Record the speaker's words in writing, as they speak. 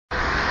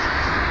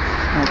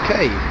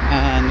Okay,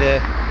 and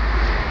here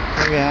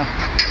we are,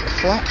 the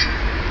flat.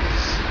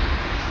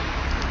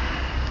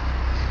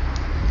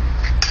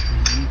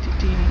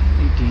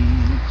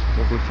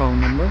 Lovely phone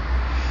number.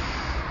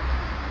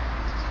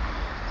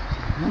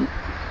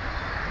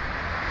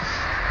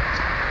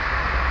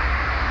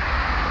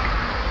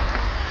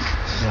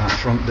 This is our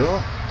front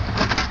door.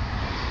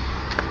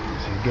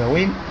 As you go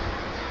in,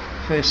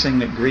 first thing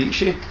that greets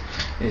you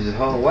is the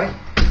hallway.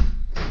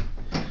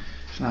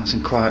 It's nice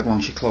and quiet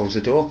once you close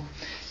the door.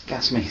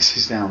 Gas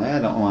meters down there, I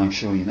don't know why I'm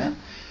showing you that.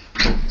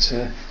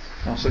 But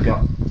also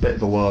got a bit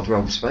of a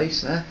wardrobe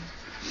space there.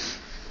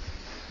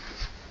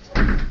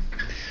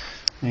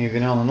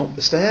 Moving on and up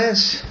the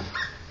stairs.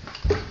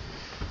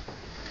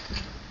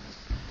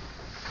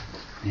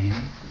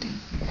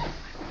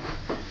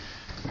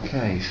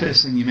 Okay,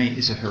 first thing you meet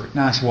is a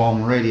nice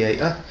warm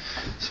radiator.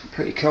 It's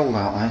pretty cold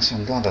out there, so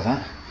I'm glad of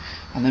that.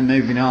 And then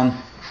moving on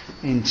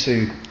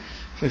into,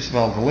 first of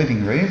all, the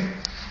living room.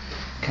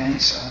 Okay,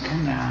 so I'll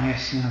come down here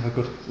so you can have a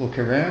good look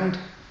around.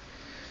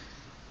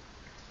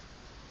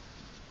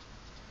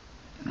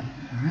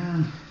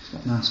 It's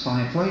got a nice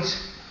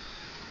fireplace.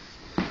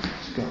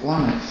 It's got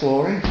laminate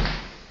flooring.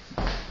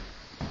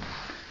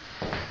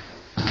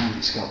 And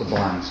it's got the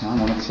blinds. Now I'm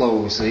going to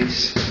close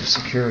these for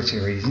security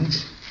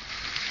reasons.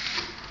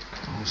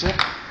 Close it.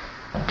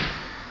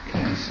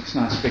 Okay, so it's a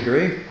nice big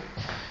room.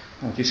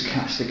 I'll just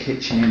catch the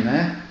kitchen in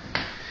there.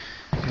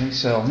 Okay,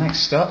 so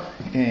next up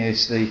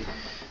is the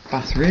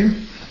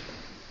bathroom.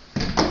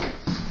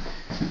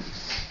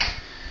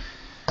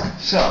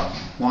 So,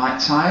 white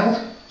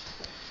tile,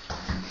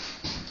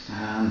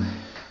 and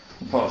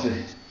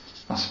unfortunately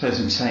I suppose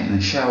I'm taking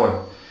the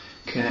shower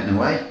curtain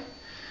away.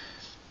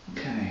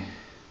 Okay,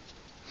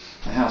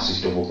 the house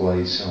is double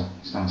glazed, so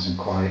it's nice and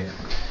quiet.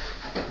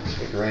 Nice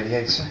big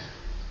radiator.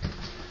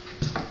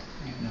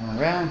 Moving on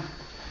around,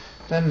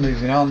 then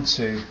moving on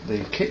to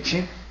the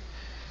kitchen.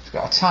 It's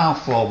got a tile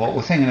floor, but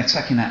we're thinking of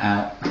taking that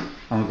out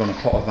and we're going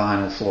to put a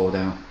vinyl floor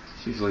down.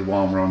 It's usually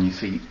warmer on your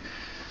feet.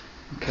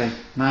 Okay,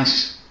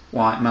 nice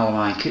white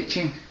melamine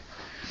kitchen,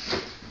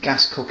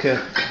 gas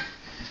cooker,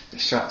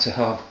 extractor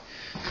hob,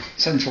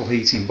 central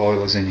heating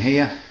boilers in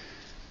here.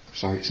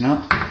 Sorry, it's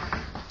not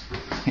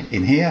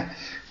in here.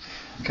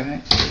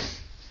 Okay,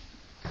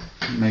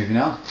 moving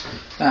on.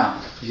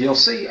 Now you'll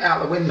see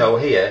out the window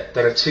here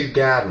there are two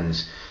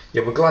gardens.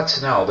 You'll be glad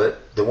to know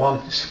that the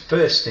one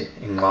first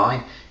in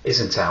line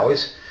isn't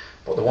ours,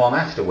 but the one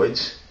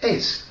afterwards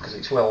is, because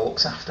it's well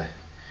looked after.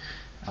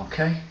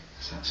 Okay,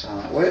 so that's how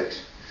that works.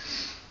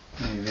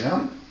 Moving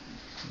on,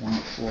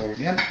 white floor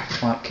again,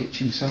 white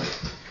kitchen, sorry.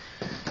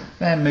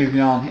 Then moving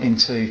on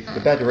into the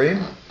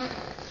bedroom.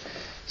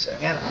 So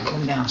again, I'll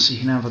come down so you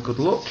can have a good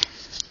look.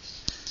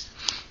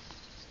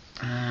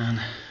 And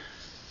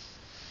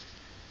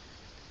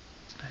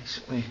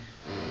basically,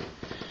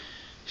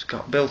 it's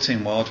got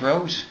built-in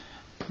wardrobes,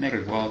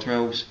 mirrored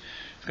wardrobes.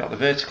 It's got the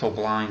vertical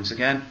blinds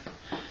again,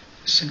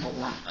 single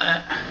lamp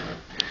there.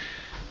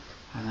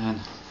 And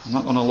then I'm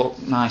not going to look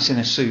nice in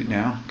a suit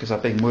now because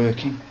I've been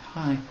working.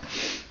 Hi.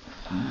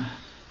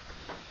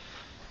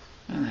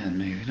 And then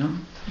moving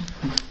on.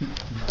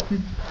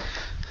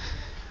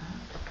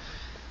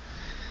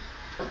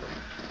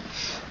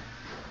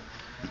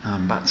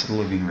 And back to the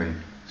living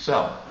room.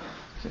 So,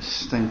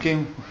 just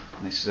thinking,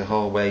 this is the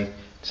hallway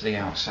to the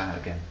outside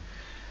again.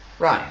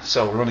 Right,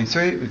 so we're running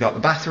through. We've got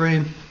the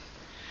bathroom,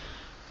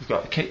 we've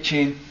got the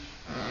kitchen,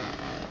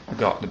 we've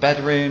got the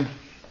bedroom,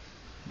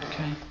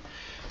 okay,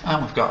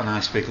 and we've got a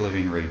nice big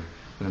living room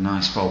with a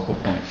nice focal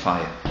point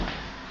fire.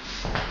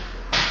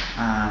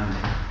 And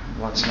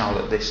let's know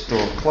that this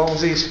door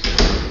closes.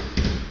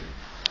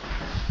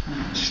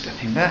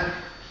 Stepping back.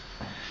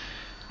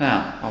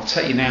 Now, I'll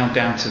take you now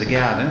down to the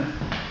garden.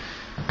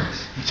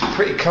 It's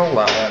pretty cold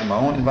out there at the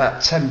moment, it's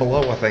about 10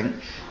 below I think.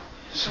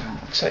 So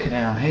I'll take you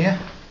down here.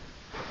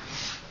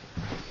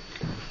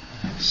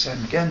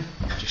 Same again,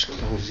 just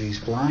close these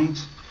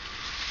blinds.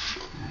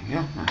 There you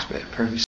go, nice bit of privacy.